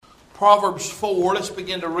Proverbs 4, let's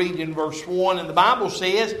begin to read in verse 1. And the Bible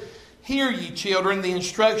says, "Hear ye, children, the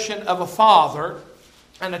instruction of a father,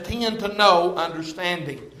 and attend to know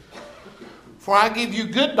understanding. For I give you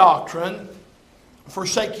good doctrine,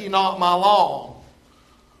 forsake ye not my law.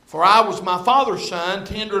 For I was my father's son,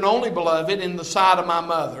 tender and only beloved in the sight of my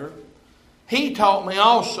mother. He taught me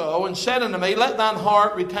also, and said unto me, Let thine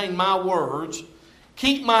heart retain my words,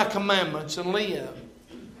 keep my commandments, and live.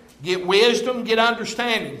 Get wisdom, get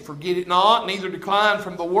understanding, forget it not, neither decline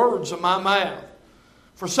from the words of my mouth.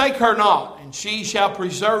 Forsake her not, and she shall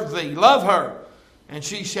preserve thee. Love her, and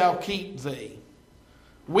she shall keep thee.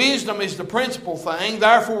 Wisdom is the principal thing,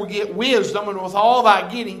 therefore get wisdom, and with all thy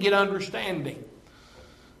getting get understanding.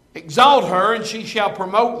 Exalt her, and she shall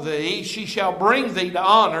promote thee. She shall bring thee to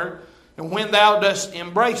honor, and when thou dost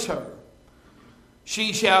embrace her.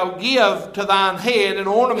 She shall give to thine head an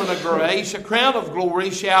ornament of grace, a crown of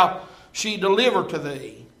glory shall she deliver to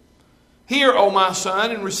thee. Hear, O my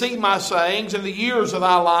son, and receive my sayings, and the years of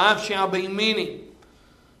thy life shall be many.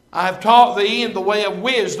 I have taught thee in the way of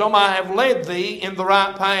wisdom, I have led thee in the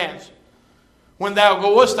right paths. When thou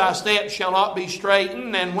goest, thy steps shall not be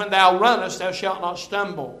straitened, and when thou runnest, thou shalt not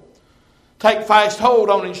stumble. Take fast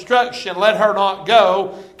hold on instruction, let her not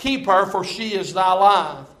go. Keep her, for she is thy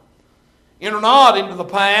life. Enter not into the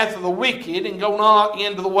path of the wicked, and go not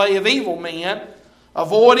into the way of evil men.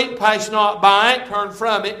 Avoid it, pass not by it, turn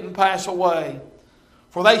from it, and pass away.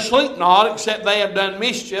 For they sleep not, except they have done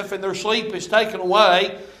mischief, and their sleep is taken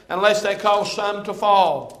away, unless they cause some to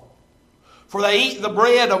fall. For they eat the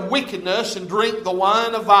bread of wickedness, and drink the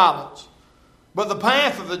wine of violence. But the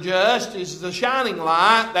path of the just is the shining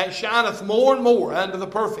light that shineth more and more unto the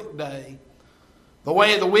perfect day. The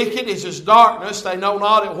way of the wicked is as darkness, they know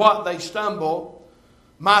not at what they stumble.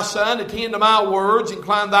 My son, attend to my words,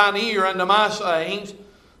 incline thine ear unto my sayings.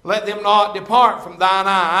 Let them not depart from thine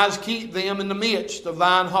eyes, keep them in the midst of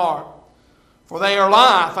thine heart. For they are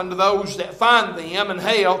life unto those that find them, and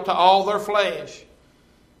health to all their flesh.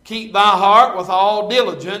 Keep thy heart with all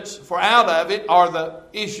diligence, for out of it are the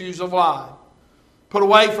issues of life. Put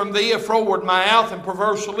away from thee a froward mouth, and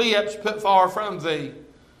perverse lips put far from thee.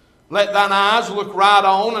 Let thine eyes look right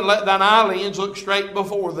on, and let thine eyelids look straight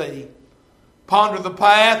before thee. Ponder the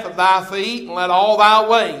path of thy feet, and let all thy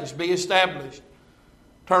ways be established.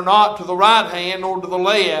 Turn not to the right hand, nor to the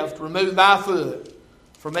left. Remove thy foot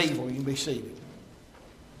from evil. You can be seated.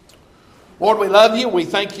 Lord, we love you. We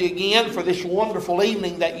thank you again for this wonderful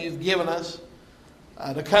evening that you've given us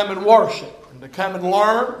to come and worship and to come and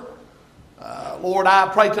learn. Lord, I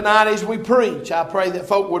pray tonight as we preach, I pray that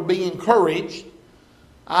folk would be encouraged.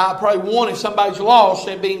 I pray, one, if somebody's lost,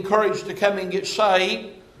 they'd be encouraged to come and get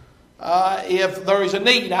saved. If there is a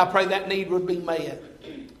need, I pray that need would be met.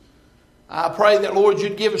 I pray that, Lord,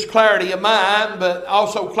 you'd give us clarity of mind, but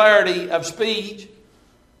also clarity of speech.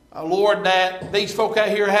 Lord, that these folk out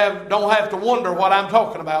here don't have to wonder what I'm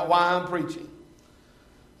talking about, why I'm preaching.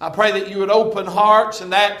 I pray that you would open hearts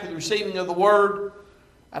and that to the receiving of the word.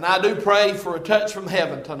 And I do pray for a touch from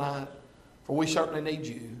heaven tonight, for we certainly need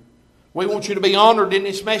you. We want you to be honored in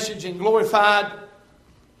this message and glorified.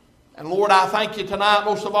 And Lord, I thank you tonight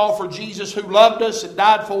most of all for Jesus who loved us and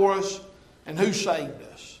died for us and who saved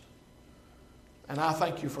us. And I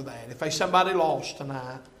thank you for that. If there's somebody lost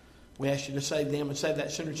tonight, we ask you to save them and save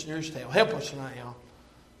that sinner's nearest hell. Help us now.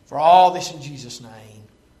 For all this in Jesus' name,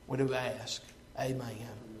 we do ask. Amen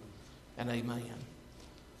and amen.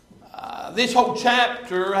 This whole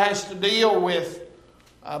chapter has to deal with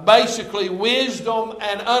basically wisdom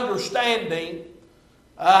and understanding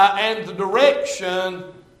and the direction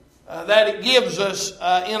that it gives us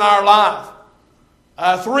in our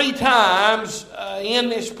life. 3 times in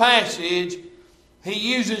this passage,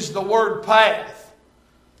 he uses the word path.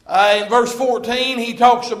 In verse 14, he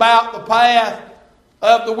talks about the path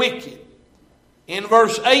of the wicked. In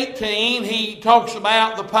verse 18, he talks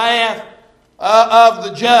about the path of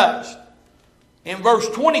the just. In verse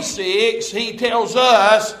 26, he tells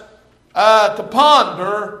us to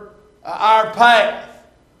ponder our path.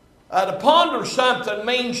 To ponder something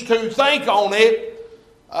means to think on it,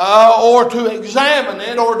 or to examine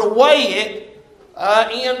it, or to weigh it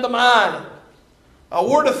in the mind.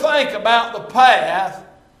 We're to think about the path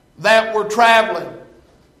that we're traveling.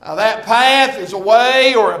 That path is a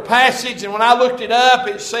way or a passage, and when I looked it up,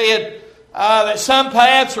 it said that some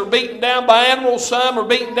paths are beaten down by animals, some are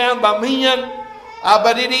beaten down by men,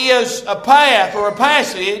 but it is a path or a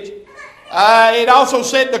passage. It also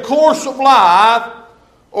said the course of life,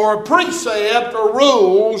 or a precept or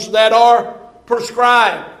rules that are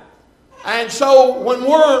prescribed. And so when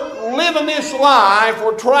we're living this life,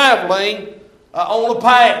 we're traveling on a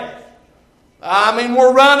path.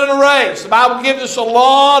 We're running a race. The Bible gives us a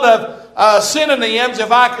lot of synonyms,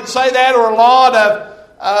 if I could say that, or a lot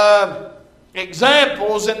of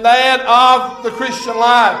examples in that of the Christian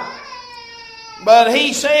life. But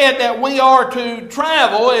he said that we are to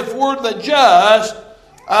travel, if we're the just,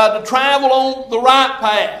 to travel on the right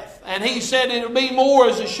path. And he said it will be more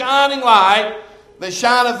as a shining light that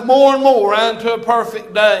shineth more and more unto a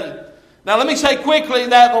perfect day. Now let me say quickly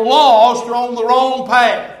that the lost are on the wrong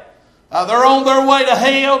path. They're on their way to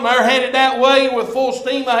hell, and they're headed that way with full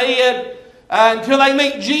steam ahead. Until they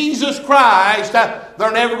meet Jesus Christ,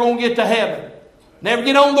 they're never going to get to heaven. Never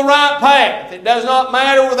get on the right path. It does not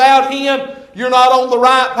matter without Him. You're not on the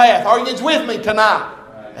right path. Are you with me tonight?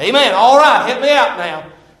 Right. Amen. All right, help me out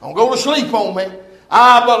now. Don't go to sleep on me.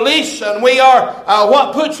 But listen, we are,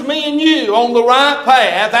 what puts me and you on the right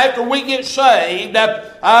path after we get saved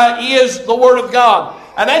is the Word of God.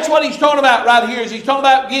 And that's what he's talking about right here. Is he's talking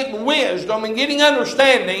about getting wisdom and getting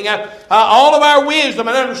understanding. All of our wisdom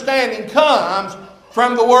and understanding comes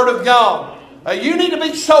from the Word of God. You need to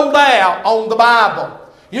be sold out on the Bible.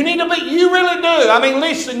 You really do.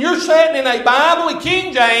 Listen, you're sitting in a Bible, a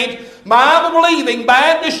King James, Bible-believing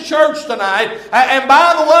Baptist church tonight. And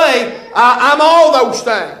by the way, I'm all those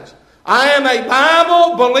things. I am a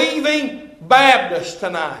Bible-believing Baptist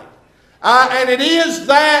tonight. And it is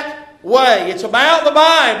that way. It's about the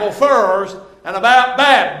Bible first and about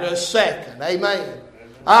Baptist second. Amen.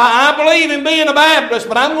 I believe in being a Baptist,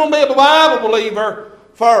 but I'm going to be a Bible believer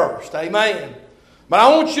first. Amen. But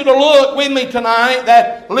I want you to look with me tonight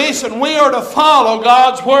that, listen, we are to follow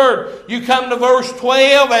God's Word. You come to verse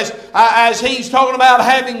 12 as he's talking about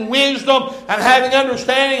having wisdom and having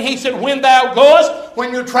understanding. He said, when thou goest,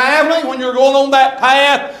 when you're traveling, when you're going on that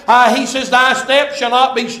path, he says, thy steps shall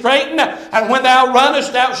not be straitened, and when thou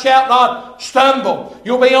runnest, thou shalt not stumble.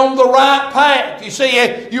 You'll be on the right path. You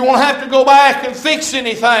see, you won't have to go back and fix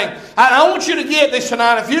anything. I want you to get this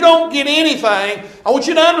tonight. If you don't get anything, I want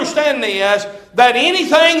you to understand this, that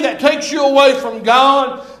anything that takes you away from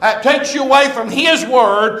God, takes you away from His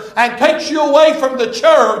Word, and takes you away from the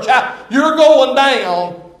church, you're going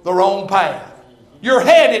down the wrong path. You're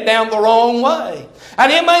headed down the wrong way.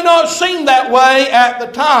 And it may not seem that way at the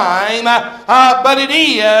time, but it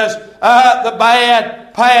is the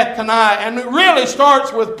bad path tonight. And it really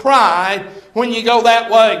starts with pride when you go that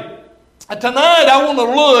way. Tonight I want to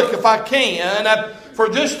look, if I can, for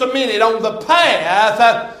just a minute on the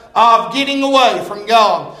path of getting away from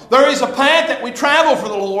God. There is a path that we travel for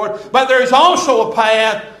the Lord, but there is also a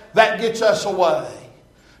path that gets us away.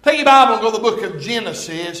 Take your Bible and go to the book of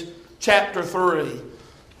Genesis, chapter 3.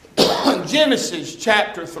 Genesis,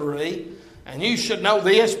 chapter 3. And you should know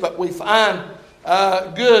this, but we find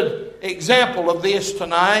a good example of this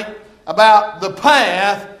tonight about the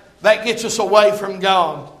path that gets us away from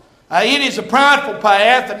God. It is a prideful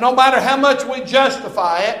path, and no matter how much we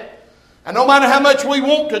justify it, and no matter how much we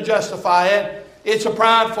want to justify it, it's a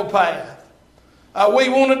prideful path. We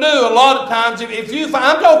want to do a lot of times,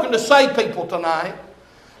 I'm talking to saved people tonight,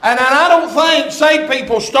 and I don't think saved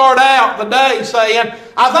people start out the day saying,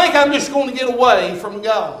 I think I'm just going to get away from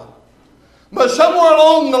God. But somewhere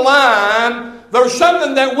along the line, there's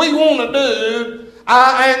something that we want to do,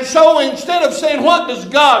 and so instead of saying, what does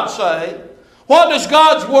God say? What does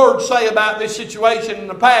God's Word say about this situation and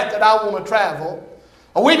the path that I want to travel?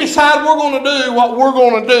 We decide we're going to do what we're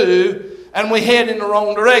going to do, and we head in the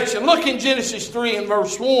wrong direction. Look in Genesis 3 and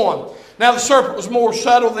verse 1. Now the serpent was more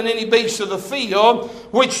subtle than any beast of the field,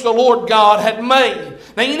 which the Lord God had made.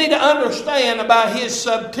 Now you need to understand about his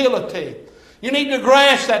subtlety. You need to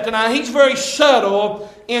grasp that tonight. He's very subtle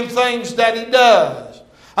in things that he does.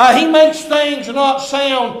 He makes things not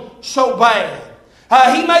sound so bad.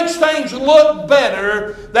 He makes things look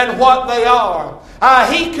better than what they are.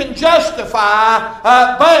 He can justify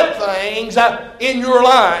bad things in your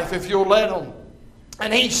life if you'll let him.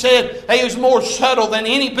 And he said he was more subtle than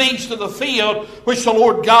any beast of the field which the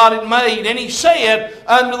Lord God had made. And he said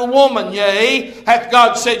unto the woman, yea, hath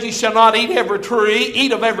God said, ye shall not eat of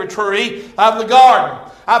every tree of the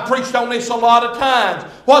garden. I've preached on this a lot of times.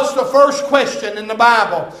 What's the first question in the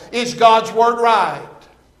Bible? Is God's Word right?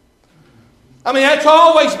 That's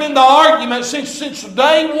always been the argument since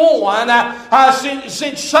day one.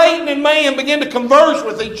 Since Satan and man began to converse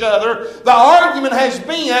with each other, the argument has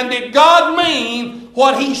been, did God mean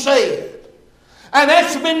what He said? And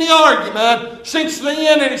that's been the argument since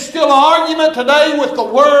then, and it's still an argument today with the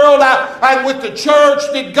world and with the church.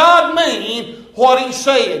 Did God mean what He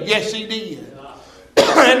said? Yes, He did.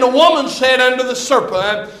 And the woman said unto the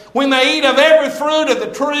serpent, we may eat of every fruit of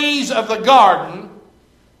the trees of the garden,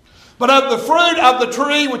 But of the fruit of the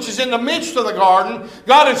tree which is in the midst of the garden,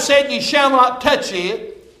 God has said, ye shall not touch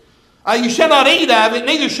it. You shall not eat of it,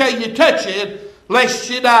 neither shall you touch it, lest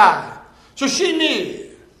ye die. So she knew.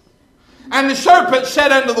 And the serpent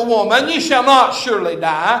said unto the woman, ye shall not surely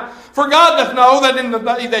die. For God doth know that in the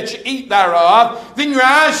day that ye eat thereof, then your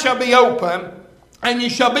eyes shall be open, and ye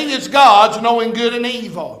shall be as gods, knowing good and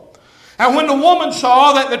evil. And when the woman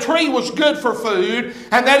saw that the tree was good for food,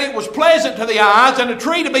 and that it was pleasant to the eyes, and a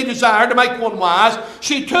tree to be desired to make one wise,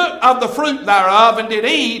 she took of the fruit thereof, and did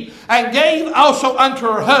eat, and gave also unto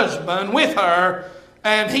her husband with her,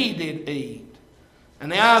 and he did eat.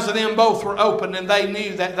 And the eyes of them both were opened, and they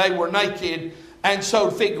knew that they were naked, and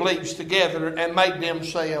sewed fig leaves together, and made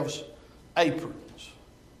themselves aprons.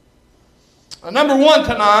 Number one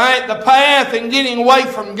tonight, the path in getting away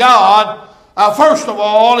from God, first of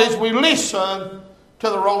all, is we listen to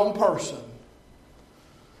the wrong person.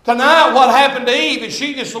 Tonight, what happened to Eve is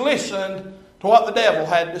she just listened to what the devil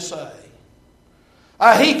had to say.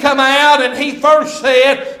 He come out and he first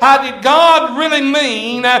said, did God really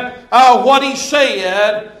mean what he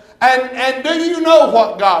said? And do you know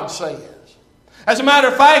what God says? As a matter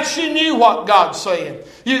of fact, she knew what God said.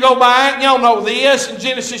 You go back, and y'all know this, in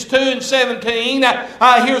Genesis 2 and 17,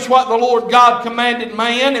 here's what the Lord God commanded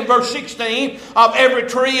man. In verse 16, of every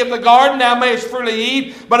tree of the garden thou mayest freely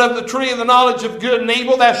eat, but of the tree of the knowledge of good and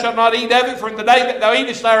evil thou shalt not eat of it, for in the day that thou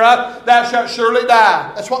eatest thereof thou shalt surely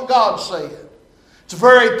die. That's what God said. It's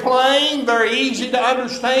very plain, very easy to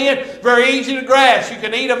understand, very easy to grasp. You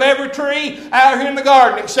can eat of every tree out here in the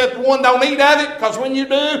garden, except the one don't eat of it, because when you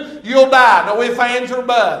do, you'll die. No ifs, ands, or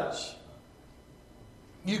buts.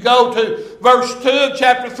 You go to verse 2 of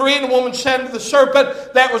chapter 3, and the woman said to the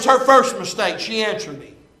serpent, that was her first mistake. She answered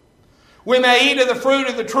him. We may eat of the fruit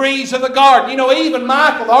of the trees of the garden. You know, even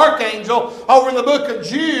Michael, the archangel, over in the book of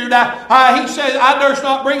Jude, he says, I durst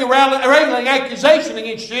not bring a railing accusation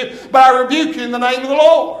against you, but I rebuke you in the name of the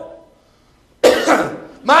Lord.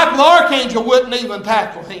 Michael, the archangel, wouldn't even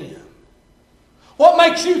tackle him. What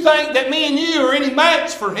makes you think that me and you are any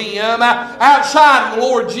match for him outside of the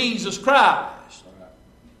Lord Jesus Christ?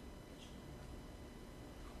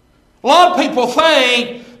 A lot of people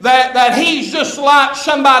think that he's just like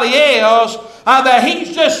somebody else, that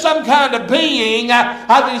he's just some kind of being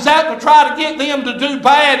that is out to try to get them to do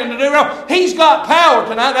bad and to do wrong. He's got power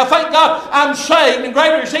tonight. Now, thank God I'm saved, and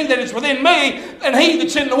greater is he that is within me than he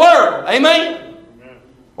that's in the world. Amen?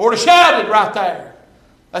 Or to shout it right there.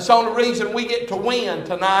 That's the only reason we get to win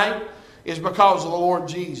tonight, is because of the Lord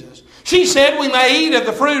Jesus. She said, we may eat of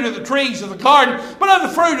the fruit of the trees of the garden, but of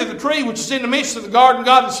the fruit of the tree which is in the midst of the garden,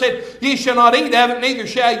 God has said, ye shall not eat of it, neither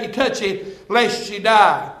shall ye touch it, lest ye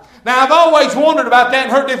die. Now, I've always wondered about that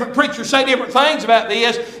and heard different preachers say different things about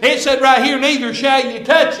this. It said right here, neither shall ye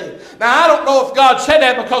touch it. Now, I don't know if God said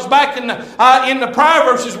that, because back in the prior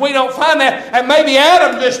verses we don't find that. And maybe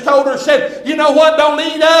Adam just told her, said, you know what, don't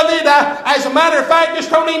eat of it. As a matter of fact, just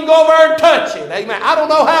don't even go over there and touch it. Amen. I don't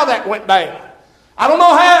know how that went down. I don't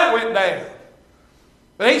know how it went down.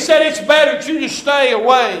 But he said it's better that you just stay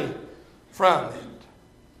away from it.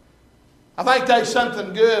 I think there's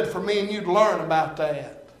something good for me and you to learn about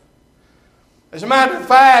that. As a matter of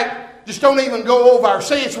fact, just don't even go over our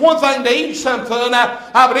See, it's one thing to eat something,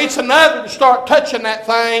 but it's another to start touching that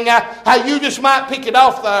thing. How you just might pick it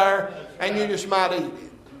off there and you just might eat it.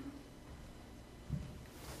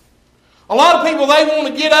 A lot of people, they want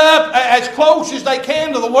to get up as close as they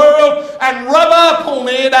can to the world and rub up on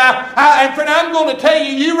it. And friend, I'm going to tell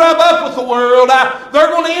you, you rub up with the world, they're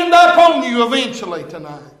going to end up on you eventually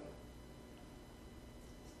tonight.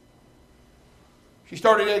 She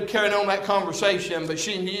started carrying on that conversation, but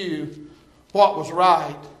she knew what was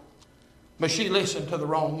right. But she listened to the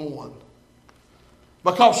wrong one.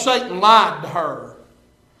 Because Satan lied to her.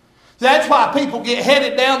 That's why people get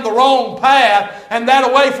headed down the wrong path and that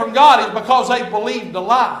away from God, is because they believed a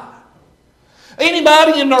lie.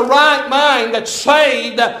 Anybody in their right mind that's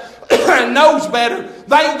saved and knows better,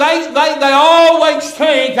 they always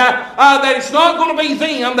think that it's not going to be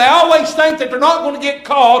them. They always think that they're not going to get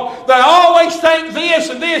caught. They always think this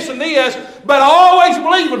and this and this, but always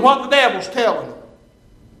believing what the devil's telling them.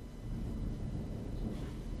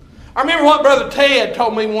 I remember what Brother Ted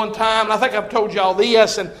told me one time, and I think I've told y'all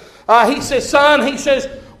this, and he says, son, he says,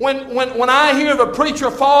 when I hear of a preacher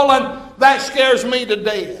falling, that scares me to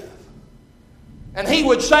death. And he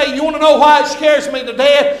would say, you want to know why it scares me to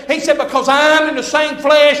death? He said, because I'm in the same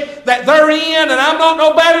flesh that they're in, and I'm not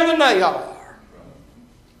no better than they are.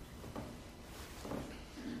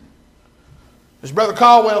 As Brother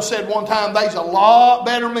Caldwell said one time, there's a lot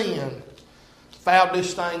better men fouled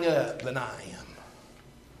this thing up than I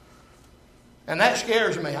am. And that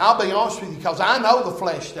scares me. I'll be honest with you, because I know the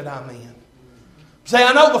flesh that I'm in. See,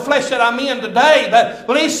 I know the flesh that I'm in today, but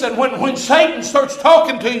listen, when Satan starts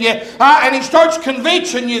talking to you and he starts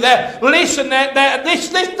convincing you that, listen, that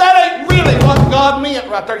ain't really what God meant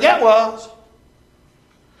right there. Yeah, it was.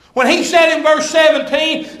 When he said in verse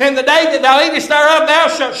 17, "In the day that thou eatest thereof, thou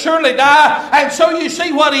shalt surely die." And so you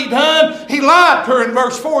see what he done. He lied to her in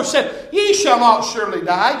verse 4, said, "Ye shall not surely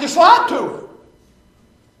die." He just lied to her.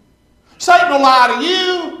 Satan will lie to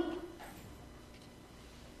you.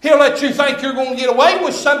 He'll let you think you're going to get away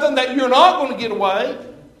with something that you're not going to get away.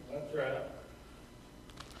 That's right.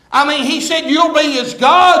 I mean, he said you'll be as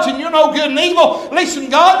gods and you're no good and evil. Listen,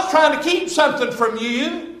 God's trying to keep something from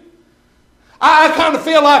you. I kind of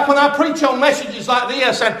feel like when I preach on messages like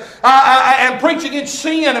this and preach against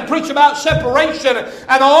sin and preach about separation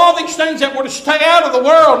and all these things that were to stay out of the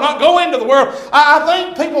world, not go into the world, I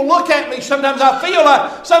think people look at me sometimes. I feel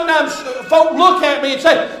like sometimes folk look at me and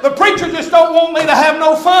say, the preacher just don't want me to have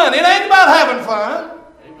no fun. It ain't about having fun.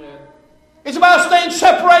 Amen. It's about staying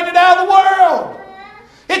separated out of the world.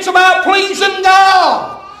 It's about pleasing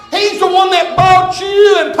God. He's the one that bought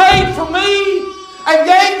you and paid for me and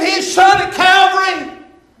gave His Son at Calvary.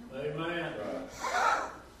 Amen.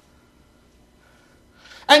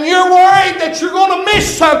 And you're worried that you're going to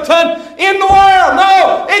miss something in the world.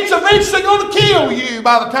 No, it's eventually going to kill you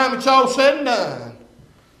by the time it's all said and done.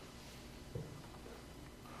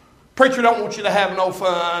 Preacher don't want you to have no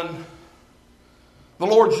fun. The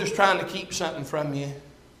Lord's just trying to keep something from you.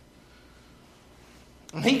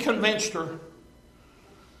 And he convinced her.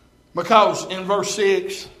 Because in verse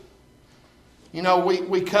 6, you know,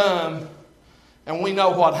 we come and we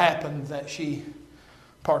know what happened, that she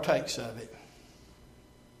partakes of it.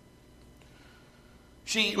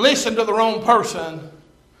 She listened to the wrong person,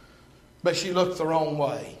 but she looked the wrong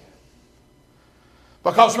way.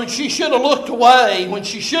 Because when she should have looked away, when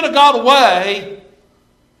she should have got away,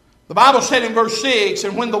 the Bible said in verse 6,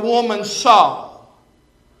 and when the woman saw.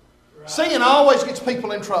 Right. Sin always gets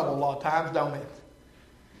people in trouble a lot of times, don't it?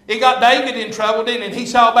 It got David in trouble, didn't it? He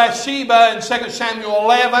saw Bathsheba in 2 Samuel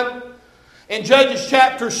 11. In Judges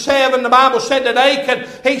chapter 7, the Bible said that Achan,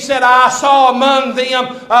 he said, I saw among them,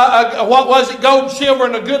 what was it, gold, silver,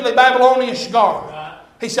 and a goodly Babylonian garment.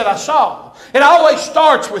 He said, I saw. It always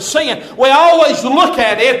starts with sin. We always look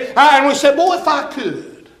at it and we say, boy, if I could.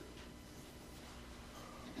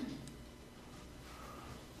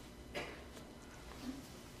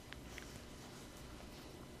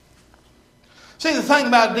 See, the thing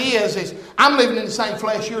about it is I'm living in the same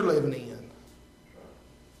flesh you're living in.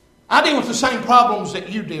 I deal with the same problems that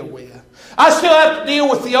you deal with. I still have to deal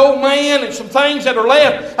with the old man and some things that are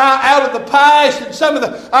left out of the past and some of the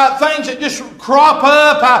things that just crop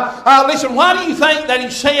up. Listen, why do you think that he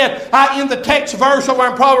said in the text verse over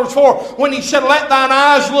in Proverbs 4, when he said, let thine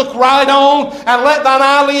eyes look right on and let thine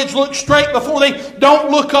eyelids look straight before thee, don't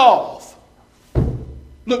look off.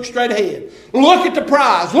 Look straight ahead. Look at the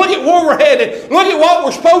prize. Look at where we're headed. Look at what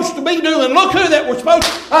we're supposed to be doing. Look who that we're supposed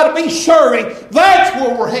to be serving. That's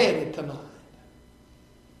where we're headed tonight.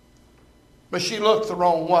 But she looked the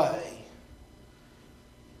wrong way.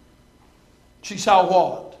 She saw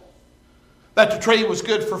what? That the tree was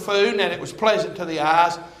good for food and it was pleasant to the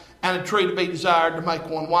eyes and a tree to be desired to make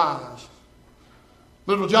one wise.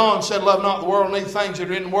 Little John said, love not the world, neither things that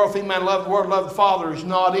are in the world. If any man love the world, love the Father is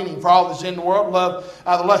not in him. For all that is in the world, love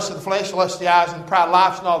the lust of the flesh, the lust of the eyes, and the pride of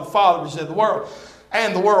life, is not of the Father, but is of the world.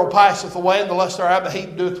 And the world passeth away, and the lust thereof, but he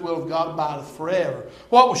that doeth the will of God abideth forever.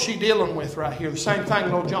 What was she dealing with right here? The same thing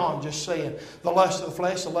little John just said. The lust of the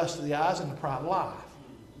flesh, the lust of the eyes, and the pride of life.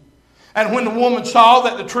 And when the woman saw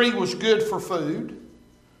that the tree was good for food,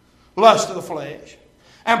 lust of the flesh,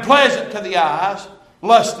 and pleasant to the eyes,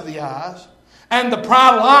 lust of the eyes, and the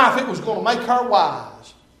pride of life, it was going to make her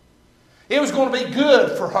wise. It was going to be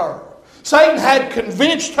good for her. Satan had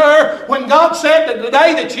convinced her when God said that the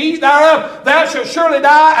day that you eat thereof, thou shalt surely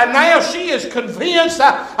die. And now she is convinced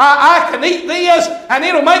I can eat this and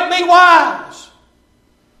it'll make me wise.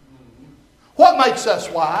 What makes us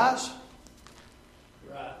wise?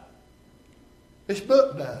 Right. This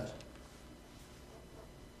book does.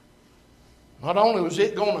 Not only was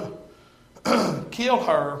it going to kill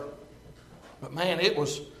her, but man, it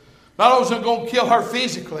was not only going to kill her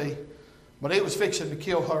physically, but it was fixing to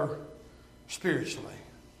kill her spiritually.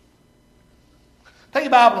 Take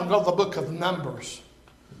your Bible and go to the book of Numbers.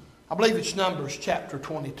 I believe it's Numbers chapter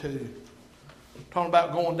 22. Talking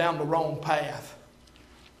about going down the wrong path.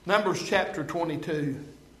 Numbers chapter 22.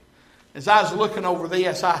 As I was looking over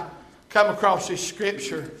this, I come across this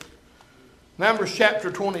scripture. Numbers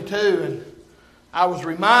chapter 22, and I was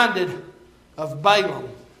reminded of Balaam.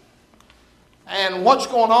 And what's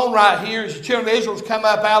going on right here is the children of Israel's come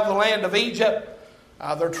up out of the land of Egypt.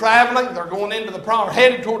 They're traveling. They're going into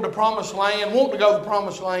headed toward the promised land, wanting to go to the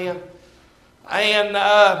promised land. And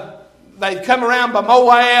they've come around by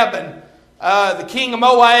Moab, and the king of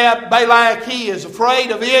Moab, Balak, he is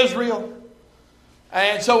afraid of Israel.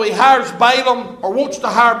 And so he hires Balaam, or wants to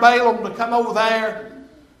hire Balaam to come over there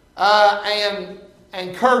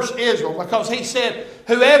and curse Israel. Because he said,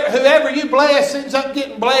 whoever you bless ends up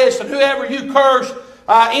getting blessed, and whoever you curse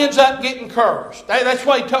ends up getting cursed. That's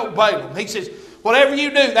what he told Balaam. He says, whatever you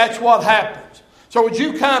do, that's what happens. So would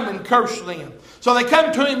you come and curse them? So they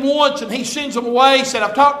come to him once, and he sends them away. He said,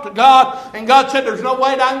 I've talked to God, and God said, there's no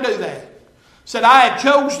way that I can do that. Said, I had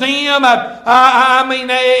chose them. I'm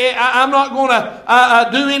not going to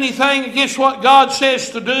do anything against what God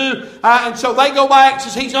says to do. And so they go back,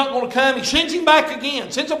 says he's not going to come. He sends him back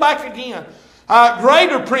again. Sends him back again.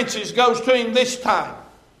 Greater princes goes to him this time.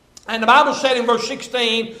 And the Bible said in verse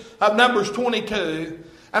 16 of Numbers 22,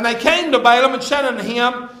 and they came to Balaam and said unto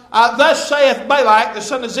him, thus saith Balak, the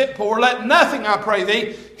son of Zippor, let nothing, I pray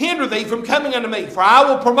thee, hinder thee from coming unto me. For I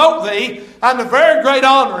will promote thee unto very great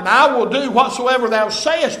honor, and I will do whatsoever thou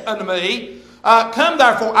sayest unto me. Come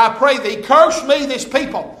therefore, I pray thee, curse me this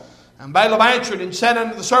people. And Balaam answered and said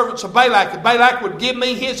unto the servants of Balak, if Balak would give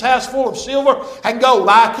me his house full of silver and gold,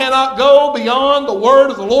 I cannot go beyond the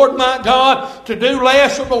word of the Lord my God to do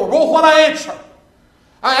less or more. Well, what an answer.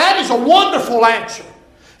 That is a wonderful answer.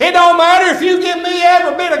 It don't matter if you give me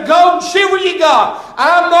every bit of gold and silver you got.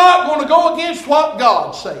 I'm not going to go against what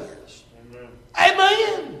God says. Amen.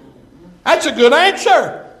 Amen. That's a good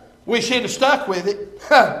answer. Wish he'd have stuck with it.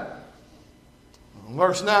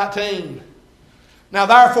 Verse 19. Now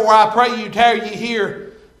therefore I pray you tarry ye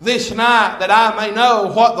here this night, that I may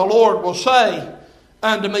know what the Lord will say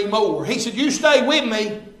unto me more. He said, you stay with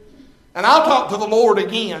me, and I'll talk to the Lord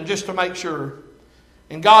again just to make sure.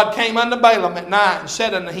 And God came unto Balaam at night and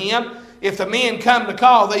said unto him, if the men come to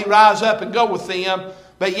call thee, rise up and go with them.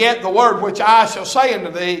 But yet the word which I shall say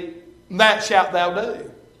unto thee, that shalt thou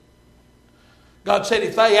do. God said,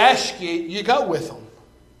 if they ask you, you go with them.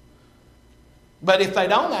 But if they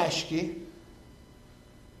don't ask you,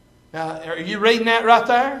 now are you reading that right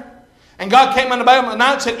there? And God came unto Balaam at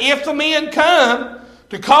night and said, if the men come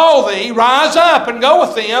to call thee, rise up and go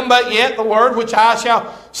with them, but yet the word which I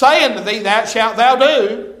shall say unto thee, that shalt thou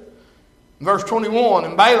do. Verse 21,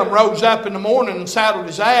 and Balaam rose up in the morning and saddled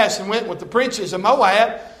his ass and went with the princes of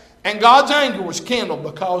Moab, and God's anger was kindled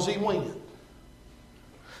because he went.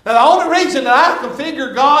 Now the only reason that I can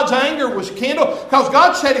figure God's anger was kindled, because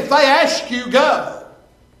God said if they ask you, go.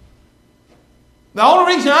 The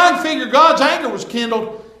only reason I can figure God's anger was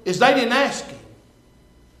kindled is they didn't ask him.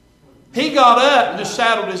 He got up and just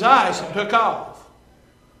saddled his ass and took off.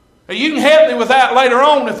 Now, you can help me with that later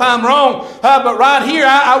on if I'm wrong. But right here,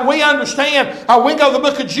 we understand. We go to the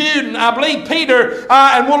book of Jude, and I believe Peter,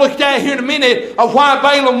 and we'll look at that here in a minute, of why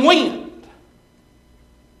Balaam went.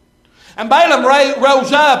 And Balaam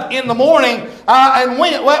rose up in the morning and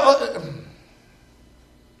went. Well,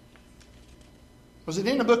 was it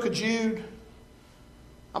in the book of Jude?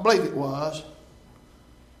 I believe it was.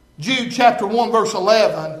 Jude chapter 1 verse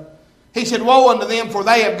 11. He said, woe unto them, for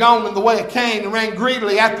they have gone in the way of Cain, and ran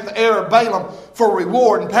greedily after the heir of Balaam for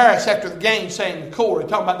reward, and perished after the gainsaying of Korah.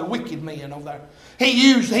 Talking about the wicked men over there. He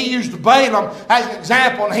used Balaam as an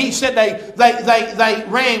example, and he said they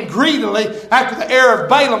ran greedily after the heir of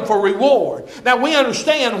Balaam for reward. Now we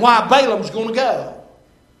understand why Balaam's going to go.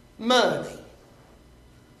 Money.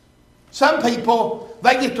 Some people,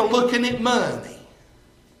 they get to looking at money.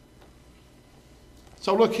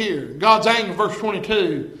 So look here. God's anger, verse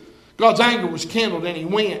 22. God's anger was kindled, and he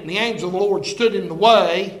went. And the angel of the Lord stood in the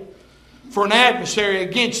way for an adversary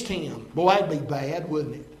against him. Boy, that'd be bad,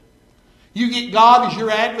 wouldn't it? You get God as your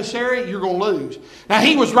adversary, you're going to lose. Now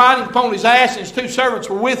he was riding upon his ass, and his two servants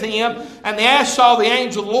were with him. And the ass saw the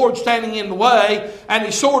angel of the Lord standing in the way, and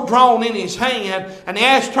his sword drawn in his hand. And the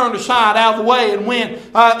ass turned aside out of the way and went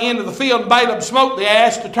into the field. And Balaam smote the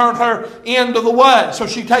ass to turn her into the way. So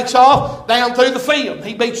she takes off down through the field.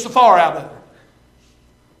 He beats the far out of her.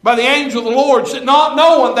 But the angel of the Lord said, not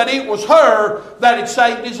knowing that it was her that had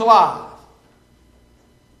saved his life.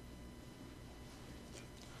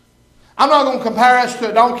 I'm not going to compare us to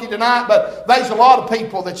a donkey tonight, but there's a lot of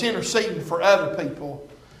people that's interceding for other people.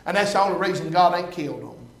 And that's the only reason God ain't killed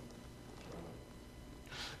them.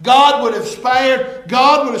 God would have spared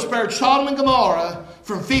Sodom and Gomorrah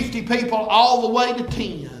from 50 people all the way to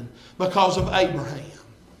 10 because of Abraham.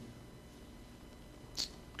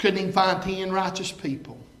 Couldn't even find 10 righteous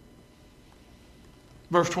people.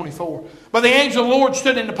 Verse 24. But the angel of the Lord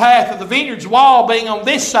stood in the path of the vineyard's wall, being on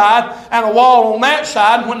this side and a wall on that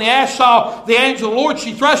side. And when the ass saw the angel of the Lord,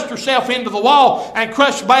 she thrust herself into the wall and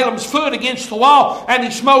crushed Balaam's foot against the wall, and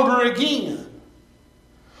he smote her again.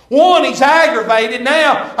 One, he's aggravated.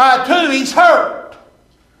 Now, two, he's hurt.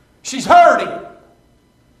 She's hurting.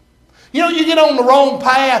 You know, you get on the wrong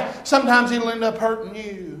path, sometimes it'll end up hurting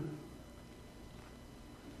you.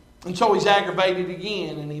 And so he's aggravated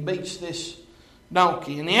again, and he beats this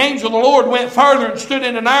donkey. And the angel of the Lord went further and stood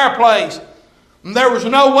in a narrow place. And there was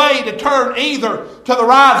no way to turn either to the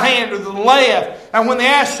right hand or to the left. And when the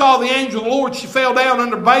ass saw the angel of the Lord, she fell down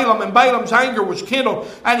under Balaam, and Balaam's anger was kindled,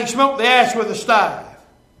 and he smote the ass with a staff.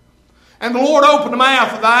 And the Lord opened the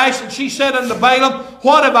mouth of the ass, and she said unto Balaam,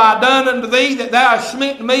 What have I done unto thee, that thou hast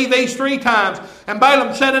smitten me these 3 times? And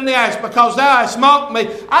Balaam said unto the ass, Because thou hast mocked me.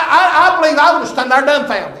 I believe I would have stood there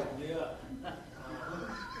dumbfounded.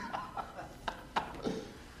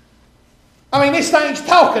 I mean, this thing's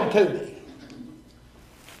talking to me.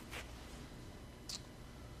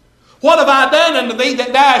 What have I done unto thee,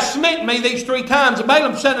 that thou hast smitten me these 3 times? And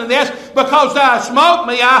Balaam said unto the ass, Because thou hast smote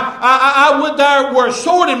me, I would there were a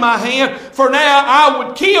sword in my hand, for now I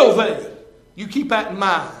would kill thee. You keep that in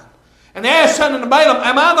mind. And the ass said unto Balaam,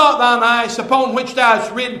 Am I not thine ass, upon which thou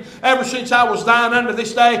hast ridden ever since I was thine unto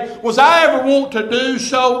this day? Was I ever wont to do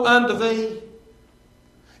so unto thee?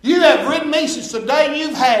 You have ridden me since the day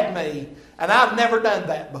you've had me, and I've never done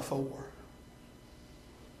that before.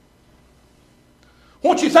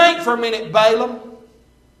 Won't you think for a minute, Balaam?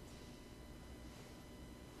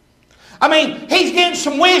 I mean, he's getting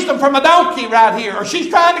some wisdom from a donkey right here, or she's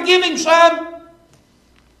trying to give him some.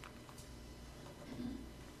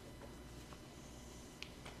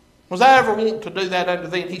 Was I ever want to do that unto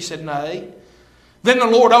thee? And he said, Nay. Then the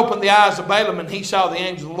Lord opened the eyes of Balaam, and he saw the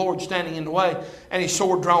angel of the Lord standing in the way, and his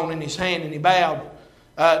sword drawn in his hand, and he bowed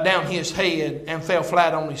down his head and fell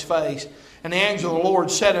flat on his face. And the angel of the Lord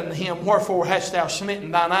said unto him, Wherefore hast thou smitten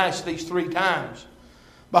thine ass these 3 times?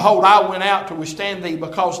 Behold, I went out to withstand thee,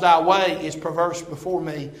 because thy way is perverse before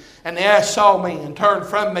me. And the ass saw me and turned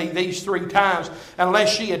from me these 3 times. And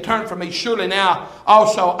unless she had turned from me, surely now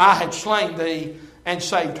also I had slain thee and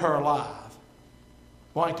saved her alive.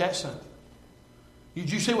 Well, ain't that something?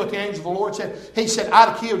 Did you see what the angel of the Lord said? He said, I'd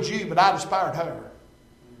have killed you, but I'd have spared her.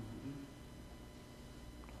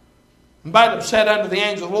 And Balaam said unto the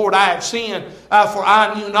angel of the Lord, I have sinned, for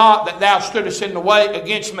I knew not that thou stoodest in the way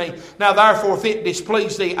against me. Now therefore, if it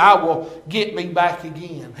displease thee, I will get me back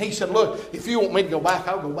again. He said, Look, if you want me to go back,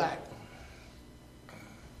 I'll go back.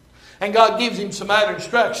 And God gives him some other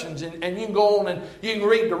instructions, and you can go on and you can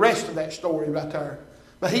read the rest of that story right there.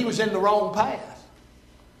 But he was in the wrong path.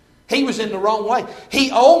 He was in the wrong way.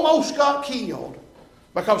 He almost got killed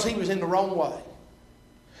because he was in the wrong way.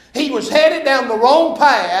 He was headed down the wrong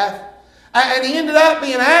path, and he ended up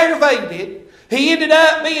being aggravated. He ended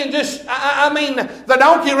up being the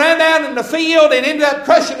donkey ran down in the field and ended up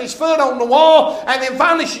crushing his foot on the wall. And then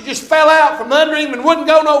finally she just fell out from under him and wouldn't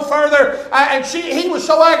go no further. He was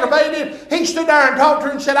so aggravated, he stood there and talked to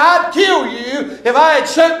her and said, I'd kill you if I had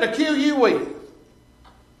something to kill you with.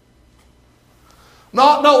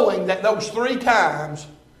 Not knowing that those 3 times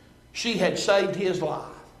she had saved his life.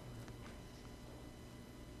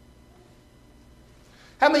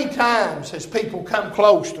 How many times has people come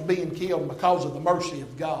close to being killed because of the mercy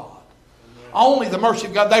of God? Only the mercy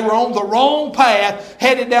of God. They were on the wrong path,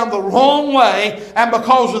 headed down the wrong way, and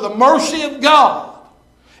because of the mercy of God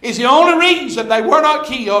is the only reason they were not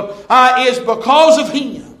killed is because of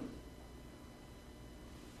Him.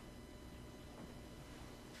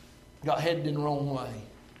 Got headed in the wrong way.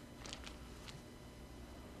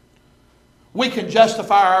 We can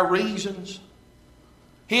justify our reasons.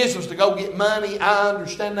 His was to go get money. I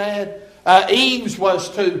understand that. Eve's was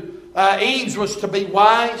to be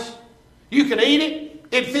wise. You could eat it.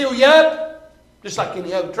 It'd fill you up, just like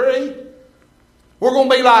any other tree. We're going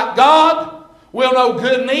to be like God. We'll know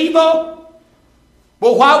good and evil.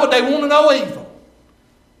 Well, why would they want to know evil?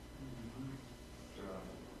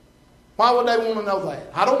 Why would they want to know that?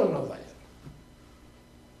 I don't want to know that.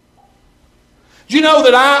 Do you know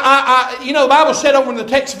that the Bible said over in the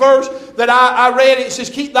text verse that I read, it says,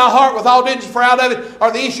 keep thy heart with all diligence, for out of it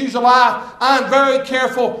are the issues of life. I'm very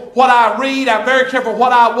careful what I read. I'm very careful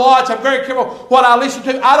what I watch. I'm very careful what I listen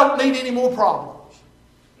to. I don't need any more problems.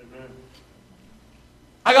 Amen.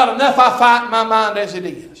 I got enough I fight in my mind as it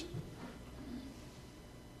is.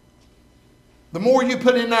 The more you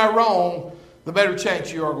put in there wrong, the better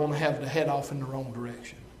chance you are going to have to head off in the wrong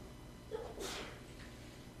direction.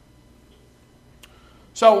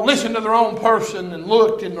 So listened to the wrong person and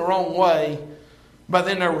looked in the wrong way, but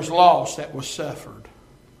then there was loss that was suffered.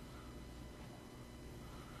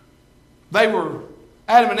 Adam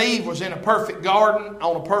and Eve was in a perfect garden,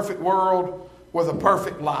 on a perfect world, with a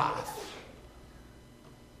perfect life.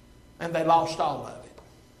 And they lost all of it.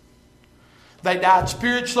 They died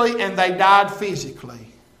spiritually and they died physically.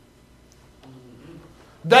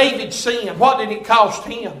 David sinned. What did it cost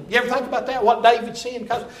him? You ever think about that? What David sinned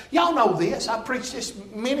cost? Y'all know this. I preached this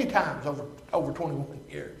many times over 21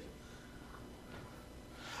 years.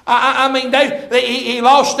 I mean, he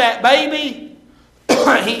lost that baby.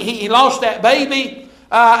 he lost that baby.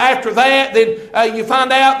 After that, then you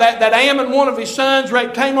find out that Ammon, one of his sons,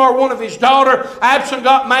 Tamar, one of his daughter, Absalom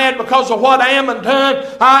got mad because of what Ammon done,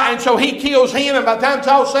 and so he kills him. And by the time it's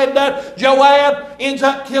all said and done, Joab ends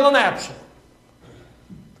up killing Absalom.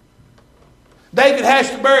 David has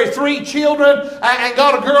to bury 3 children and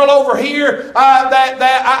got a girl over here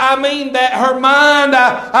that her mind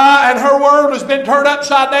and her world has been turned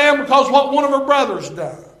upside down because of what one of her brothers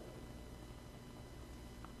done.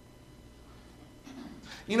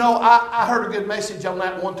 You know, I heard a good message on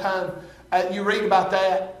that one time. You read about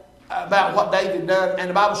that, about what David done,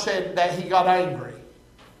 and the Bible said that he got angry.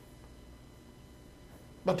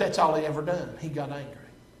 But that's all he ever done. He got angry.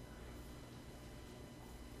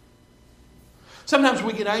 Sometimes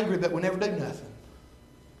we get angry that we never do nothing.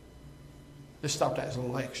 Just thought that was a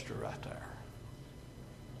little extra right there.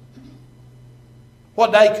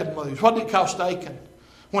 What Achan lose? What did it cost Achan?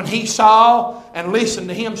 When he saw and listened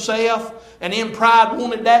to himself and in pride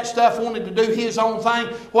wanted that stuff, wanted to do his own thing,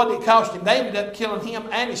 what did it cost him? They ended up killing him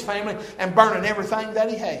and his family and burning everything that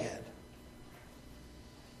he had.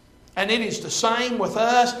 And it is the same with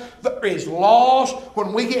us. There is loss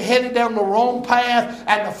when we get headed down the wrong path,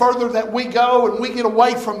 and the further that we go and we get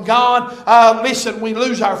away from God, listen, we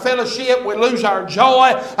lose our fellowship, we lose our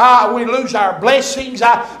joy, we lose our blessings,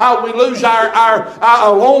 we lose our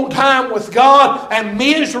alone time with God, and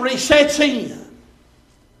misery sets in.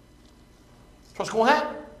 That's what's going to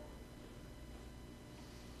happen.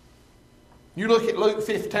 You look at Luke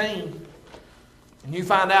 15, and you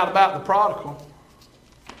find out about the prodigal.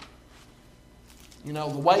 You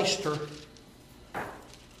know, the waster.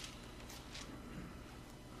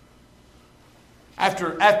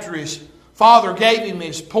 After his father gave him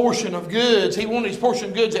his portion of goods, he wanted his portion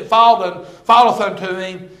of goods that falleth unto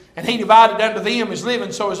him, and he divided unto them his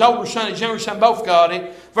living. So his older son and his younger son both got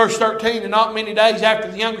it. Verse 13, and not many days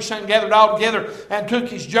after the younger son gathered all together and took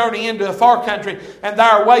his journey into a far country, and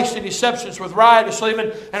there wasted his substance with riotous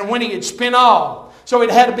living, and when he had spent all. So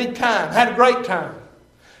he'd had a big time, had a great time.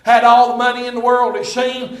 Had all the money in the world, it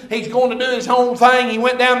seemed. He's going to do his own thing. He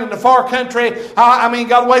went down in the far country.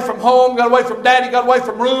 Got away from home, got away from daddy, got away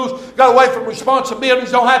from rules, got away from responsibilities.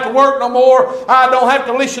 Don't have to work no more. Don't have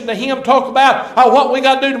to listen to him talk about what we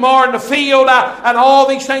got to do tomorrow in the field and all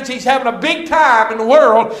these things. He's having a big time in the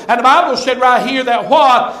world. And the Bible said right here that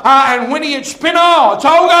what? And when he had spent all, it's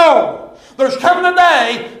all gone. There's coming a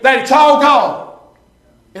day that it's all gone.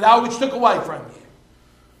 It always took away from you.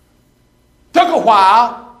 Took a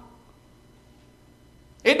while.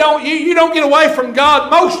 You don't get away from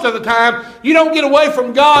God most of the time. You don't get away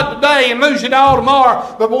from God today and lose it all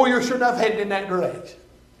tomorrow. But boy, you're sure enough headed in that direction.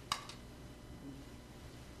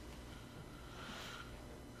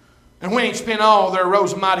 And when he spent all, there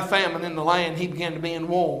arose a mighty famine in the land. He began to be in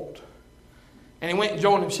want. And he went and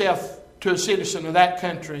joined himself to a citizen of that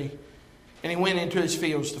country. And he went into his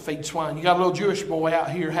fields to feed swine. You got a little Jewish boy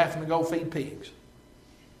out here having to go feed pigs.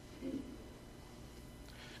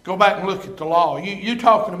 Go back and look at the law. You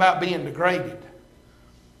talking about being degraded.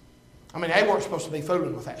 I mean, they weren't supposed to be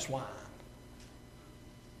fooling with that swine.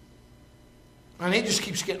 And it just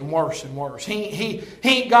keeps getting worse and worse. He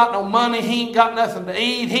ain't got no money. He ain't got nothing to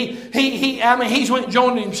eat. He's went and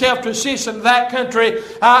joined himself to a citizen of that country.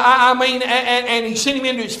 And he sent him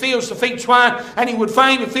into his fields to feed swine. And he would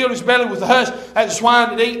fain and fill his belly with the husk that the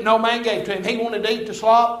swine did eat. No man gave to him. He wanted to eat the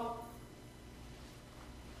slop.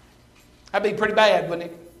 That'd be pretty bad,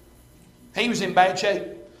 wouldn't it? He was in bad shape.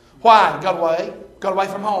 Why? Got away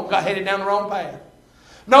from home. Got headed down the wrong path.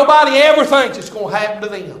 Nobody ever thinks it's going to happen to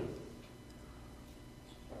them.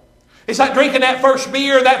 It's like drinking that first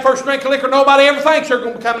beer, that first drink of liquor. Nobody ever thinks they're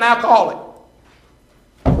going to become an alcoholic.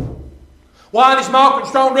 Wine is milk and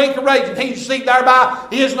strong drink and raging. He who seek thereby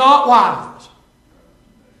is not wise.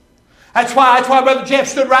 That's why Brother Jeff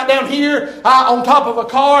stood right down here on top of a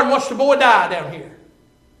car and watched the boy die down here.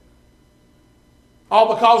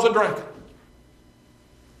 All because of drinking.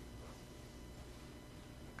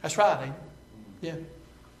 That's right, ain't it? Yeah.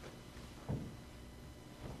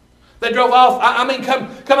 They drove off,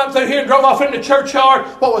 come up through here and drove off in the churchyard.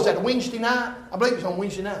 What was that, a Wednesday night? I believe it was on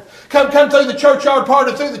Wednesday night. Come through the churchyard,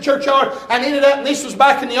 parted through the churchyard, and ended up, and this was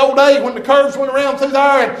back in the old days when the curves went around through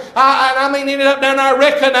there, and ended up down there, I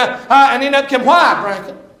reckon, and ended up came white,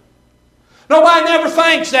 Rankin. Nobody never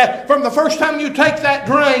thinks that from the first time you take that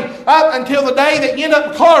drain up until the day that you end up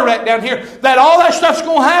in a car wreck down here, that all that stuff's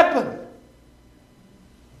going to happen.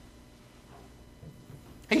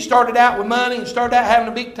 He started out with money and started out having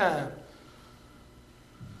a big time.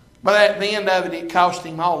 But at the end of it, it cost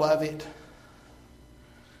him all of it.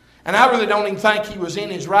 And I really don't even think he was in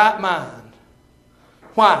his right mind.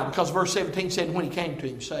 Why? Because verse 17 said when he came to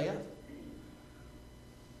himself.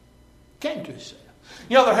 Came to himself.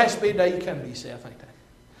 You know, there has to be a day you come to yourself, ain't there?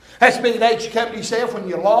 Has to be a day that you come to yourself when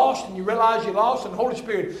you're lost and you realize you're lost, and the Holy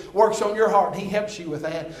Spirit works on your heart and He helps you with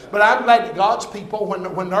that. But I'm glad that God's people, when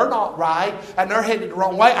they're not right and they're headed the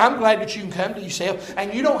wrong way, I'm glad that you can come to yourself,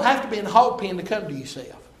 and you don't have to be in the hog pen to come to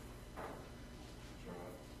yourself.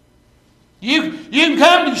 You can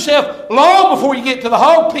come to yourself long before you get to the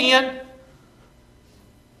hog pen.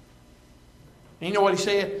 And you know what He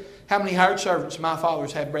said? How many hired servants my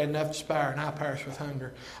fathers have bread enough to spare, and I perish with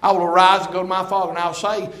hunger? I will arise and go to my father, and I will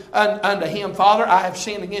say unto him, Father, I have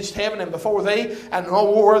sinned against heaven and before thee, and no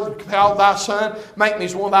more worthy to call thy son. Make me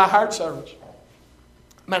as one of thy hired servants.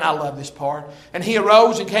 Man, I love this part. And he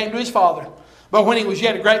arose and came to his father. But when he was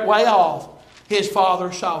yet a great way off, his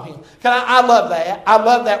father saw him. I love that. I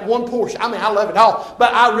love that one portion. I love it all.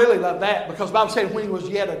 But I really love that because the Bible said when he was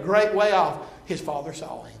yet a great way off, his father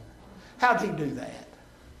saw him. How did he do that?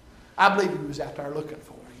 I believe he was out there looking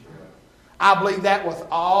for him. I believe that with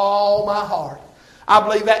all my heart. I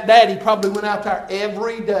believe that daddy probably went out there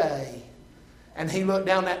every day and he looked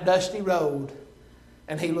down that dusty road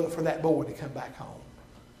and he looked for that boy to come back home.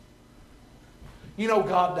 You know,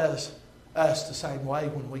 God does us the same way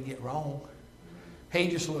when we get wrong. He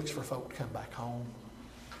just looks for folk to come back home.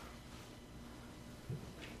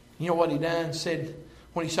 You know what he done? Said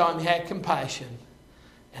when he saw him, he had compassion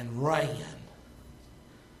and ran.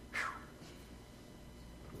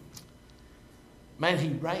 Man, he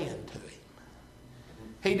ran to him.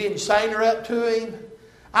 He didn't sign her up to him.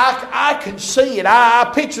 I can see it.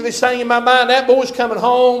 I picture this thing in my mind. That boy's coming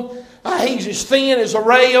home. He's as thin as a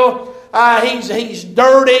rail. He's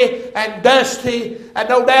dirty and dusty. And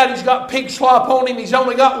no doubt he's got pig slop on him. He's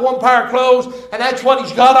only got one pair of clothes. And that's what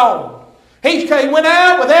he's got on. He went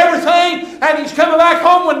out with everything. And he's coming back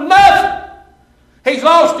home with nothing. He's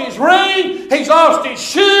lost his ring. He's lost his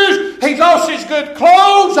shoes. He's lost his good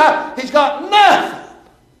clothes. He's got nothing.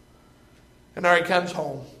 And there he comes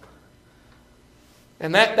home.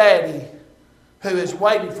 And that daddy, who has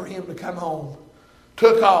waited for him to come home,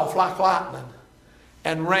 took off like lightning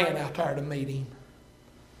and ran out there to meet him.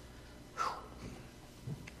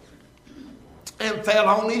 And fell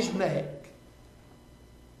on his neck.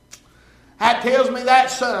 That tells me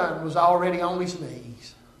that son was already on his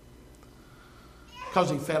knees. Because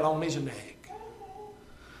he fell on his neck.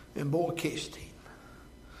 And boy kissed him.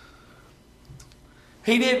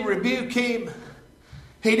 He didn't rebuke him.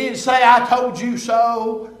 He didn't say, I told you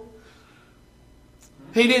so.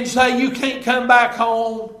 He didn't say, you can't come back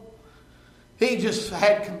home. He just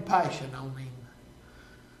had compassion on him.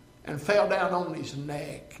 And fell down on his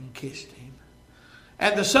neck and kissed him.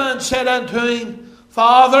 And the son said unto him,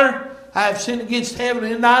 Father, I have sinned against heaven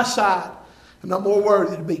and in thy sight. I'm no more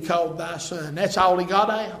worthy to be called thy son. That's all he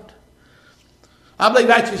got out. I believe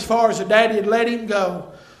that's as far as the daddy had let him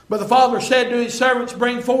go. But the father said to his servants,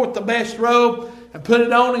 bring forth the best robe and put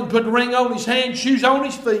it on him, put the ring on his hand, shoes on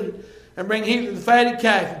his feet, and bring hither the fatted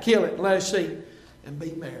calf and kill it and let us eat and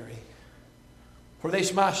be merry. For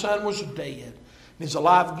this my son was dead and is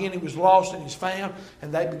alive again. He was lost and is found,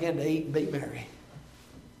 and they began to eat and be merry.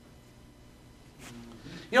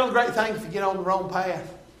 You know the great thing if you get on the wrong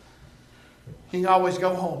path? You can always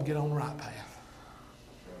go home and get on the right path.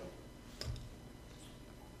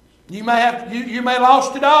 You may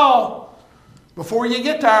lost it all. Before you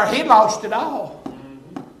get there, he lost it all.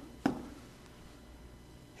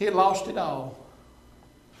 He had lost it all.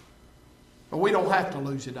 But we don't have to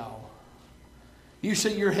lose it all. You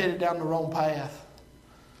see you're headed down the wrong path,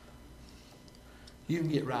 you can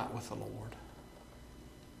get right with the Lord.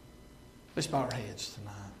 Let's bow our heads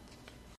tonight.